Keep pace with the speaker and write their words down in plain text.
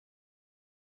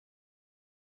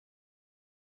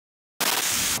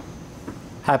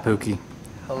Hi, Pookie.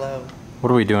 Hello. What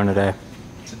are we doing today?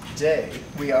 Today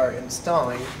we are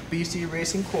installing BC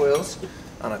Racing coils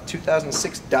on a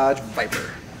 2006 Dodge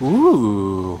Viper.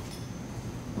 Ooh.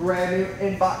 Brand new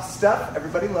in-box stuff.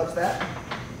 Everybody loves that.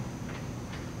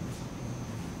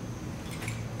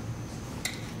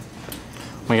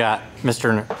 We got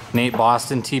Mr. Nate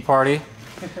Boston Tea Party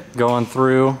going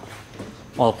through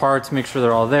all the parts, make sure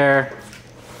they're all there.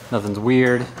 Nothing's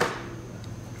weird.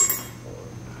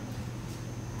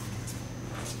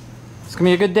 It's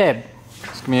gonna be a good day.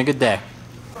 It's gonna be a good day.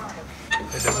 They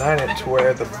designed it to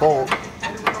where the bolt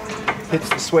hits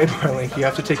the sway bar link. You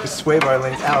have to take the sway bar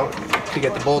link out to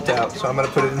get the bolt out. So I'm gonna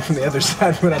put it in from the other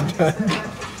side when I'm done.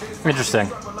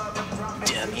 Interesting.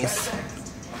 Dummies.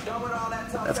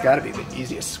 That's got to be the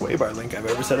easiest sway bar link I've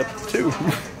ever set up too.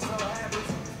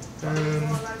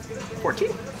 14?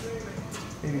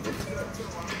 Maybe 15.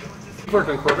 You work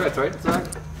on Corvettes, right, Zach?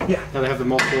 Yeah. Now they have the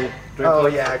multiple drain Oh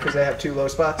plugs? yeah, because they have two low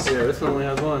spots. Yeah, this one only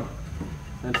has one.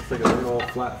 And it's like a little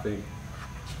flat thing.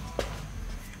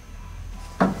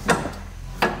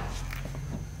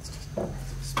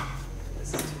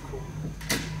 This is too cool.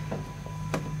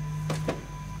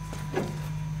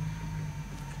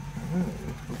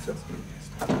 What's up?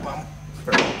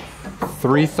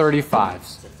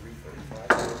 335s.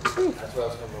 That's what I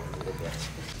was coming over to look at.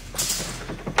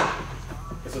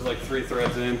 This is like 3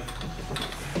 threads in.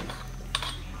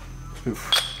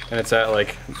 Oof. And it's at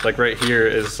like right here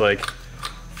is like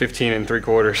 15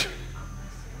 3/4.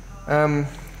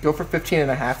 Go for 15 and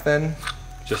a half then.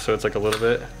 Just so it's like a little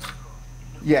bit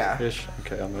Yeah. ish.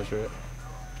 Okay, I'll measure it.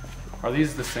 Are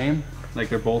these the same? Like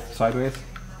they're both sideways?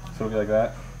 So it'll be like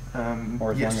that?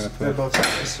 Or is yes, one gonna they're twist? both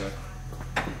sideways.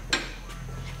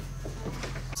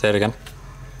 Say it again.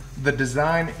 The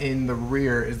design in the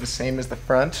rear is the same as the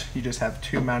front. You just have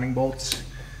two mounting bolts,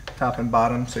 top and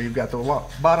bottom. So you've got the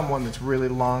bottom one that's really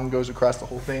long, goes across the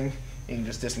whole thing. You can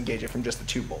just disengage it from just the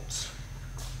two bolts.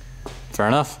 Fair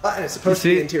enough. And it's supposed to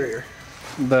be interior.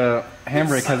 The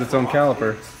handbrake has its own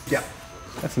caliper. Yeah.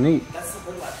 That's neat.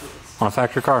 On a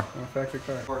factory car. On a factory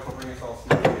car.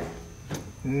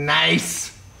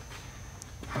 Nice.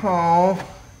 Oh,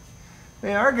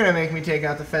 they are gonna make me take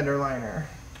out the fender liner.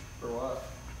 For what?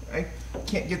 I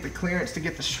can't get the clearance to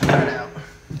get the shred out.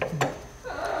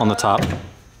 On the top.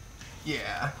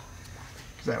 Yeah,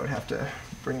 because I would have to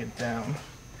bring it down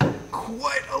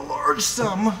quite a large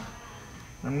sum.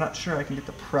 I'm not sure I can get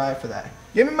the pry for that.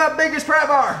 Give me my biggest pry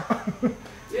bar.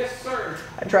 Yes, sir.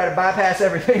 I try to bypass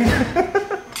everything.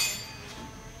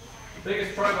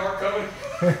 Biggest pry bar coming.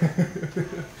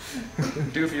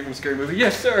 Doofy from Scary Movie.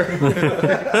 Yes, sir.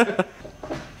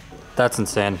 That's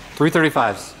insane.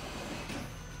 335s.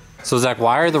 So Zach,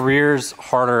 why are the rears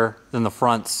harder than the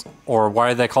fronts? Or why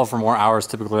do they call for more hours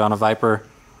typically on a Viper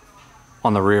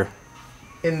on the rear?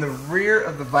 In the rear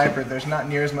of the Viper, there's not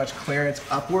near as much clearance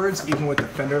upwards, even with the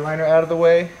fender liner out of the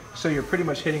way. So you're pretty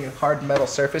much hitting a hard metal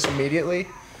surface immediately.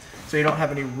 So you don't have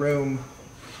any room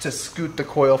to scoot the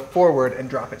coil forward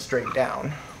and drop it straight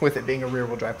down, with it being a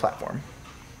rear-wheel drive platform.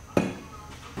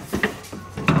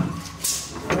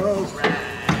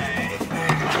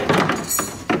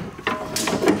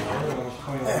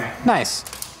 Nice.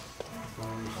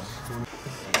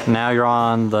 Now you're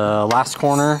on the last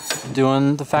corner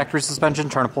doing the factory suspension,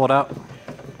 trying to pull it out.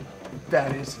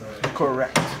 That is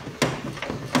correct.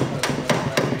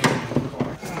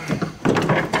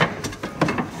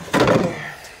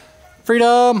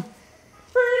 Freedom!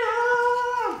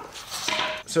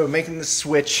 So making the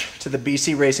switch to the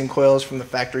BC Racing coils from the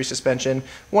factory suspension,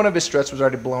 one of his struts was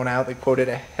already blown out. They quoted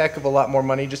a heck of a lot more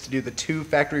money just to do the two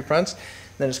factory fronts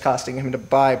than it's costing him to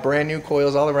buy brand new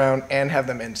coils all around and have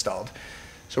them installed.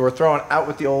 So we're throwing out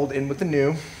with the old, in with the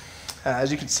new.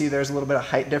 As you can see, there's a little bit of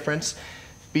height difference.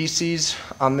 BCs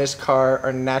on this car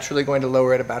are naturally going to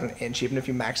lower it about 1 inch, even if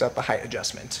you max out the height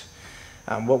adjustment.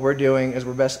 What we're doing is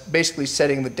we're basically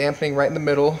setting the dampening right in the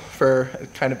middle for a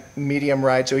kind of medium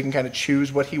ride so he can kind of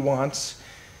choose what he wants.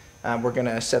 We're going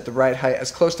to set the ride height as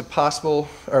close to possible,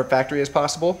 or factory as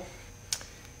possible.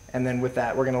 And then with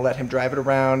that, we're going to let him drive it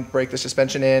around, break the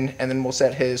suspension in, and then we'll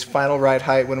set his final ride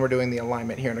height when we're doing the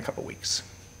alignment here in a couple weeks.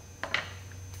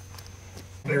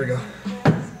 There we go.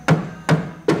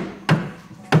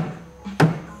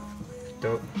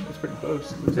 Dope. That's pretty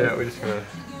close. Yeah, we just gotta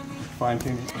fine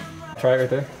tune it. Try it right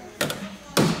there.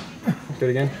 Do it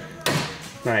again.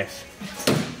 Nice.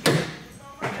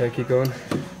 Okay, keep going.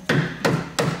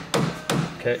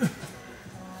 Okay.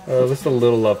 Just a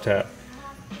little love tap.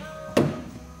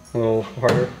 A little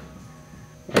harder.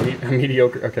 A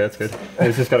mediocre. Okay, that's good.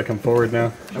 It's just got to come forward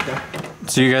now. Okay.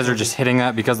 So you guys are just hitting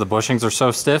that because the bushings are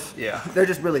so stiff? Yeah, they're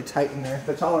just really tight in there.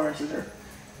 The tolerances are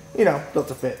you know, built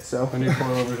to fit. So The new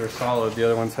coilovers are solid. The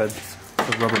other ones had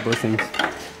the rubber bushings.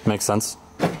 Makes sense.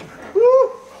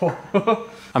 woo!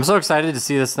 I'm so excited to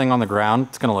see this thing on the ground.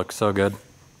 It's gonna look so good.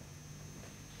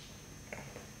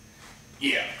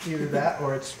 Yeah. Either that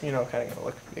or it's, you know, kind of gonna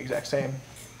look the exact same.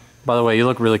 By the way, you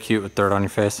look really cute with dirt on your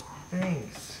face.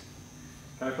 Thanks.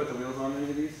 Can I put the wheels on any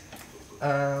of these?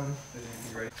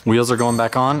 Wheels are going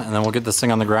back on, and then we'll get this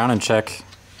thing on the ground and check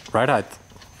ride height.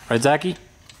 Right, Zachy?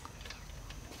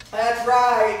 That's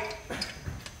right.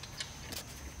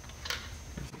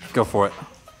 Go for it.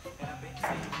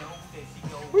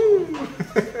 Woo!